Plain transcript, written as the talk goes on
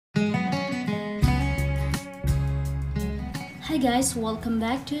Hi guys, welcome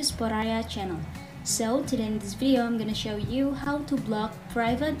back to Sporaria channel. So today in this video I'm gonna show you how to block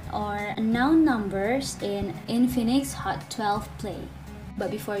private or unknown numbers in Infinix Hot 12 Play.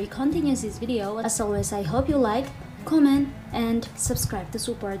 But before we continue this video, as always I hope you like, comment and subscribe to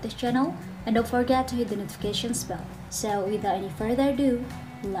support this channel, and don't forget to hit the notifications bell. So without any further ado,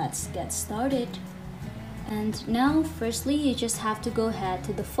 let's get started. And now firstly you just have to go ahead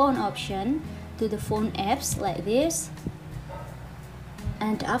to the phone option, to the phone apps like this.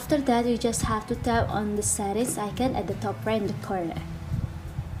 And after that you just have to tap on the settings icon at the top right in the corner.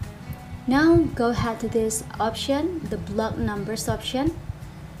 Now go ahead to this option, the block numbers option.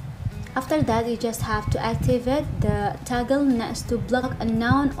 After that you just have to activate the toggle next to block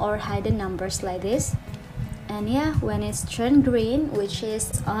unknown or hidden numbers like this. And yeah, when it's turned green, which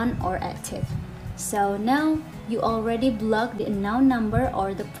is on or active. So now you already blocked the unknown number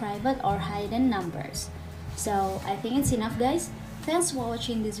or the private or hidden numbers. So I think it's enough guys. Thanks for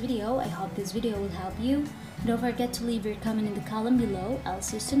watching this video. I hope this video will help you. Don't forget to leave your comment in the column below. I'll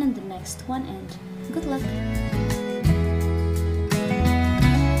see you soon in the next one and good luck!